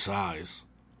 good size.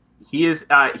 He is.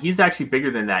 He's actually bigger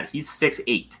than that. He's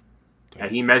 6'8".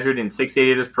 He measured in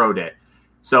 6'8" at his pro day.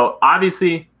 So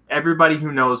obviously, everybody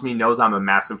who knows me knows I'm a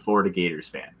massive Florida Gators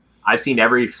fan. I've seen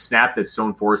every snap that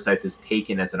Stone Forsythe has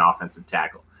taken as an offensive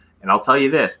tackle, and I'll tell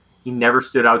you this: he never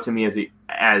stood out to me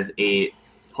as a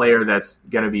player that's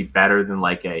going to be better than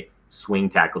like a swing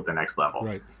tackle at the next level.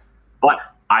 Right. But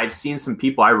I've seen some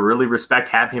people I really respect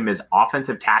have him as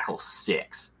offensive tackle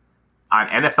 6. On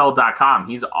NFL.com,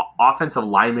 he's offensive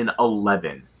lineman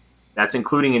 11. That's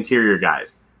including interior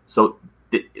guys. So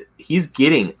he's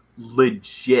getting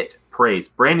legit praise.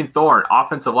 Brandon Thorne,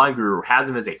 offensive line guru, has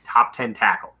him as a top 10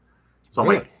 tackle. So I'm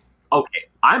like, okay,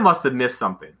 I must have missed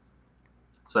something.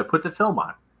 So I put the film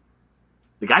on.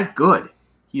 The guy's good.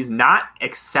 He's not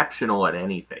exceptional at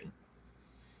anything.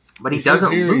 But he doesn't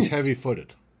says here move. He's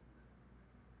heavy-footed.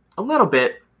 A little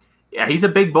bit. Yeah, he's a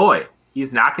big boy.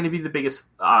 He's not going to be the biggest,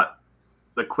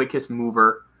 the quickest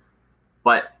mover,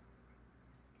 but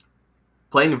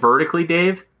playing vertically,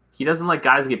 Dave, he doesn't let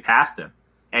guys get past him.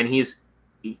 And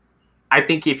I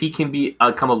think if he can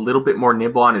become a little bit more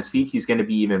nimble on his feet, he's going to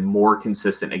be even more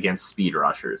consistent against speed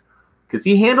rushers. Because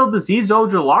he handled Azeez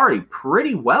Ojulari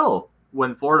pretty well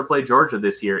when Florida played Georgia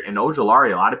this year. And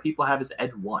Ojulari, a lot of people have his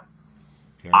edge 1.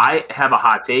 Yeah. I have a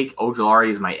hot take.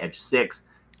 Ojulari is my edge 6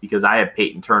 because I have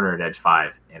Peyton Turner at edge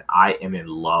 5, and I am in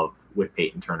love with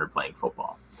Peyton Turner playing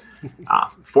football.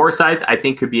 Forsythe, I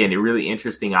think, could be a really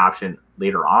interesting option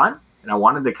later on, and I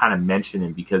wanted to kind of mention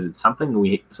him because it's something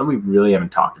we really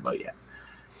haven't talked about yet.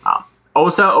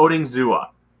 Osa Odingzua,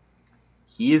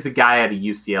 he is a guy out of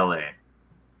UCLA,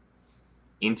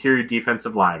 interior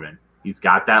defensive lineman. He's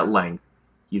got that length,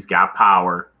 he's got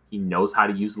power, he knows how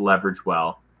to use leverage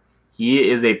well.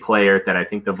 He is a player that I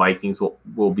think the Vikings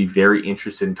will be very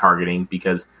interested in targeting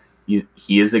because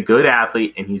he is a good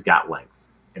athlete and he's got length.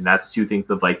 And that's 2 things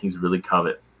the Vikings really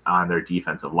covet on their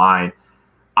defensive line.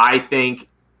 I think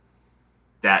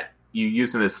that you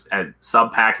use him as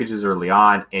sub packages early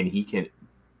on, and he can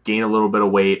gain a little bit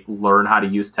of weight, learn how to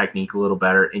use technique a little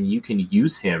better, and you can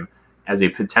use him as a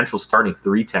potential starting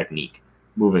 3 technique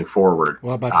moving forward.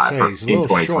 Well, I'm about to say, he's a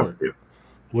little short,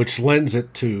 which lends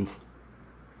it to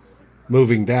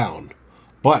moving down.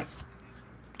 But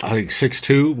I think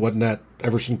 6'2", wasn't that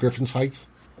Everson Griffin's height?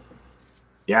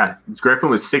 Yeah, Griffin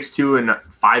was 6'2" and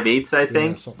 5/8", I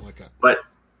think. Yeah, something like that. But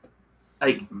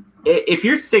like, if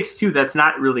you're 6'2", that's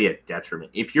not really a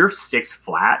detriment. If you're 6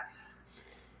 flat,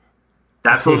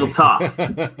 that's a little tough.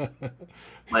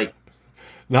 Like,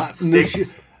 not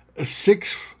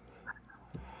 6.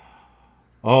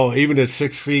 Oh, even at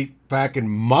 6 feet back in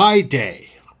my day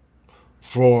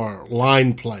for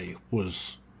line play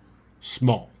was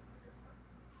small.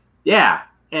 Yeah,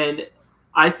 and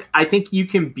I think you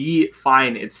can be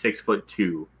fine at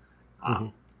 6'2".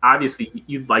 Obviously,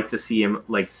 you'd like to see him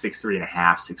like 6'3.5",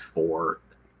 6'4",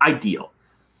 ideal.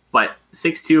 But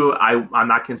 6'2", I'm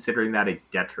not considering that a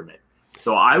detriment.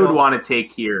 So I would want to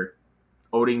take here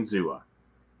Odingzua.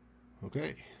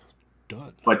 Okay,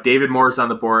 done. But David Moore's on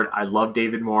the board. I love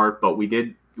David Moore, but we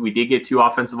did get 2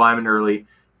 offensive linemen early.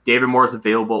 David Moore's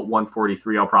available at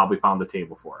 143. I'll probably pound the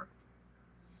table for him.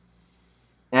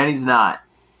 And he's not.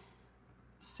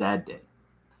 Sad day.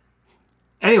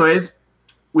 Anyways,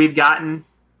 we've gotten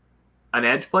an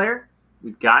edge player.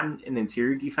 We've gotten an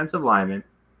interior defensive lineman.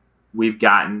 We've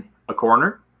gotten a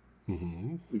corner.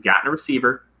 Mm-hmm. We've gotten a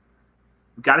receiver.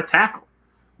 We've got a tackle.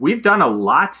 We've done a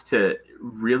lot to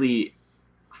really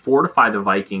fortify the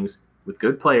Vikings with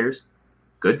good players,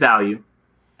 good value,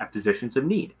 at positions of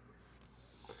need.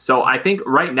 So I think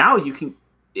right now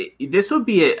this would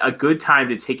be a good time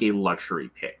to take a luxury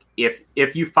pick.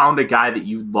 If you found a guy that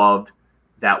you loved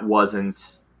that wasn't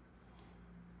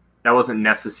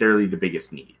necessarily the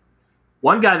biggest need.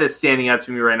 One guy that's standing up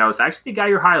to me right now is actually the guy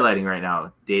you're highlighting right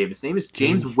now, Dave. His name is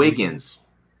James Wiggins,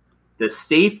 the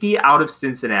safety out of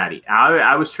Cincinnati.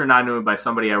 I was turned on to him by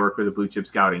somebody I work with at Blue Chip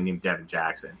Scouting named Devin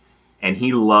Jackson, and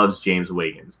he loves James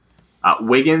Wiggins.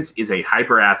 Wiggins is a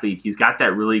hyper athlete. He's got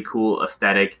that really cool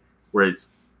aesthetic where it's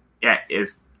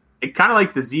kind of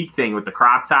like the Zeke thing with the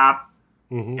crop top.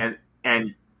 Mm-hmm.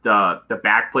 And the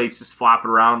back plates just flopping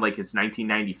around like it's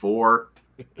 1994.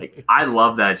 Like, I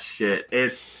love that shit.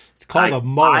 It's called a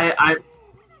mullet.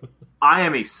 I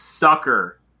am a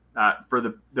sucker for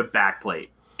the back plate,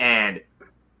 and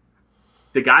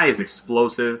the guy is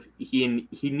explosive. He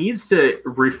needs to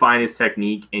refine his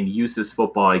technique and use his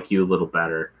football IQ a little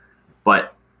better,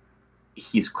 but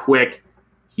he's quick,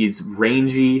 he's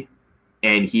rangy,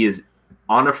 and he is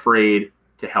unafraid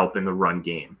to help in the run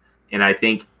game. And I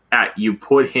think you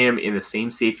put him in the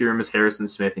same safety room as Harrison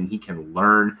Smith, and he can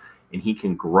learn and he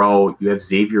can grow. You have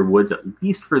Xavier Woods, at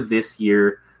least for this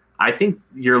year. I think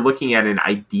you're looking at an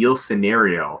ideal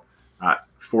scenario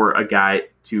for a guy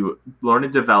to learn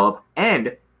and develop,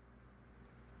 and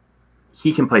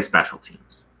he can play special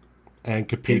teams. And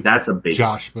compete and that's with a big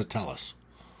Josh Metellus.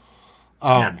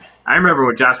 Yeah. I remember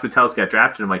when Josh Metellus got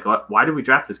drafted, I'm like, why did we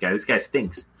draft this guy? This guy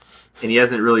stinks. And he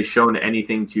hasn't really shown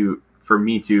anything for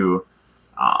me to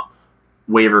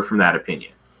waver from that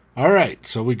opinion. All right,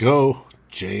 so we go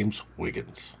James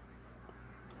Wiggins.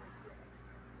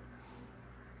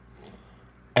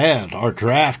 And our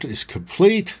draft is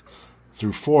complete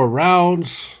through 4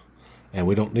 rounds, and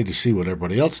we don't need to see what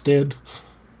everybody else did.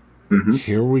 Mm-hmm.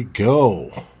 Here we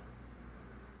go.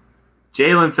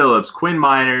 Jalen Phillips, Quinn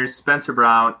Miners, Spencer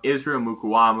Brown, Israel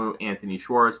Mukuamu, Anthony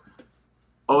Schwartz,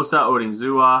 Osa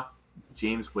Odingzua,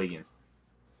 James Wiggins.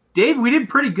 Dave, we did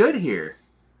pretty good here.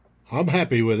 I'm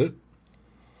happy with it.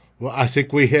 Well, I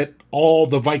think we hit all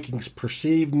the Vikings'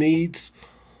 perceived needs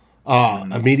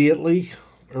immediately,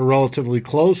 or relatively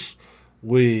close.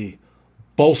 We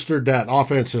bolstered that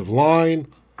offensive line.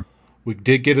 We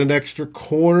did get an extra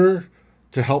corner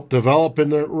to help develop in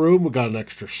that room. We got an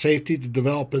extra safety to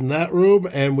develop in that room.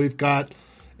 And we've got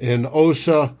in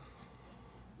Osa,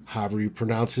 however you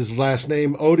pronounce his last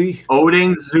name,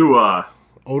 Odingzua,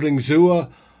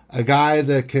 a guy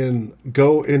that can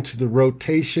go into the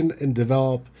rotation and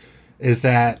develop is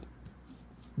that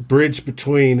bridge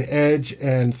between edge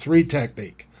and 3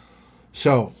 technique.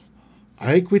 So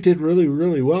I think we did really,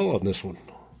 really well on this one.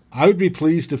 I would be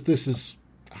pleased if this is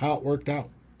how it worked out.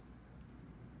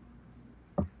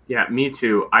 Yeah, me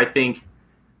too. I think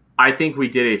we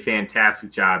did a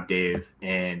fantastic job, Dave.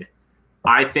 And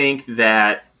I think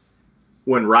that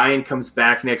when Ryan comes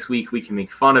back next week, we can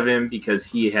make fun of him because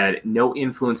he had no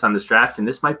influence on this draft. And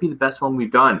this might be the best one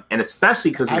we've done. And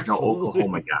especially because there's no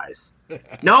Oklahoma guys.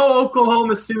 No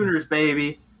Oklahoma Sooners,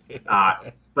 baby.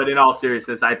 But in all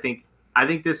seriousness, I think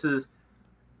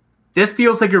this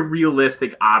feels like a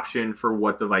realistic option for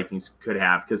what the Vikings could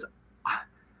have, because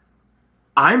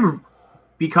I'm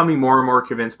becoming more and more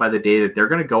convinced by the day that they're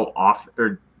going to go off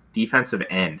their defensive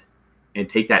end and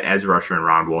take that edge rusher in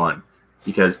round 1,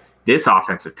 because this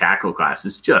offensive tackle class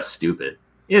is just stupid.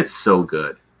 It's so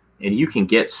good. And you can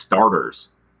get starters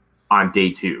on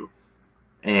day 2.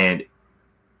 And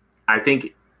I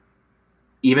think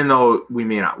even though we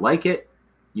may not like it,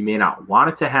 you may not want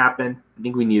it to happen, I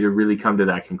think we need to really come to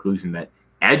that conclusion that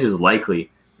edge is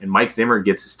likely, and Mike Zimmer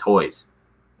gets his toys.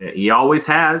 He always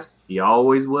has. He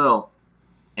always will.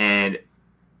 And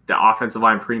the offensive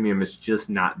line premium is just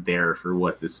not there for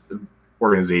what this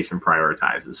organization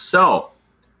prioritizes. So,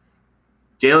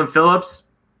 Jalen Phillips,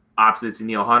 opposite to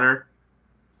Neil Hunter.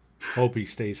 Hope he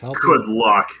stays healthy. Good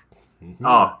luck. Mm-hmm.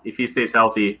 Oh, if he stays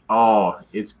healthy,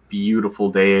 it's beautiful,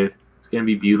 Dave. It's going to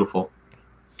be beautiful.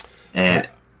 And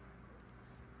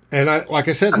like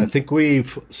I said, I think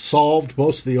we've solved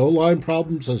most of the O-line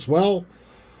problems as well.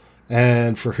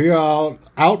 And for here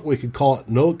out, we could call it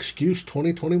no excuse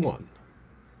 2021.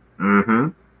 Mm-hmm.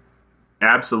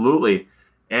 Absolutely.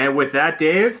 And with that,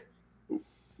 Dave,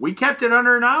 we kept it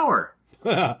under an hour.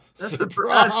 That's the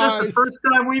first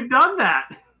time we've done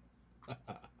that.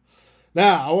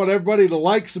 Now, I want everybody to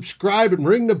like, subscribe, and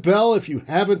ring the bell if you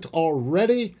haven't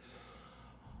already.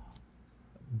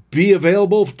 Be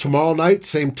available tomorrow night,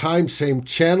 same time, same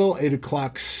channel, 8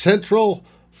 o'clock Central,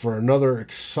 for another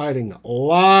exciting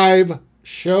live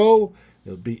show.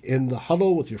 It'll be in the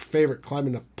huddle with your favorite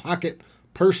Climbing the Pocket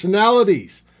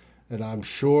personalities. And I'm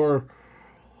sure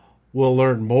we'll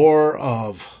learn more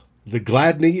of the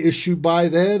Gladney issue by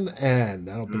then, and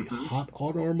that'll be hot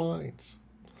on our minds.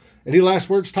 Any last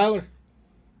words, Tyler?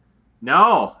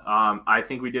 No, I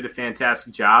think we did a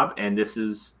fantastic job, and this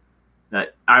is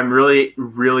that I'm really,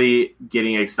 really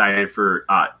getting excited for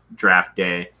draft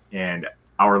day and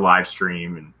our live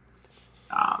stream, and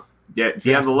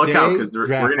be on the lookout because we're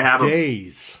going to have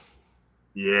days.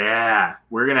 We're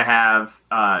going to have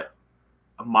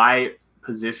my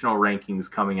positional rankings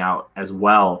coming out as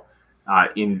well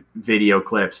in video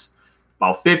clips,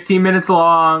 about 15 minutes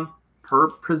long per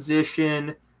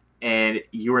position, and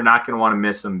you are not going to want to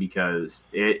miss them because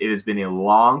it has been a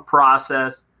long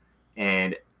process,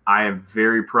 and I am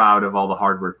very proud of all the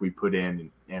hard work we put in,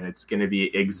 and it's going to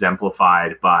be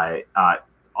exemplified by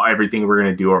everything we're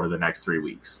going to do over the next 3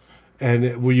 weeks. And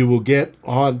you will get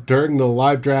on during the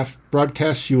live draft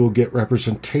broadcast, you will get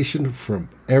representation from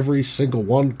every single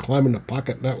one Climbing the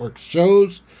Pocket Network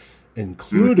shows,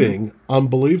 including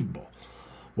Unbelievable.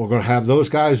 We're going to have those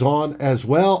guys on as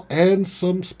well, and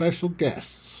some special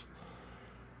guests.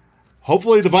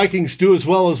 Hopefully the Vikings do as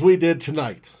well as we did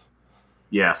tonight.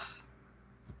 Yes.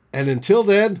 And until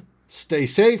then, stay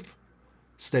safe,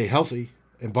 stay healthy,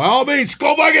 and by all means,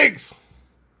 go Vikings!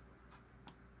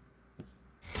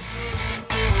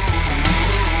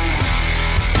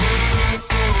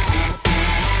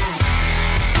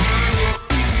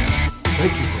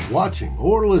 Thank you for watching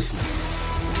or listening.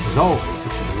 As always,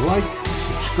 if you like,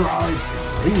 subscribe,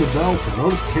 and ring the bell for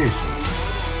notifications.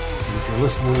 And if you're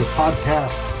listening to the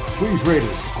podcast, please rate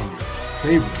us on your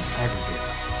favorite aggregator.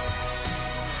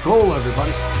 Skol,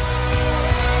 everybody.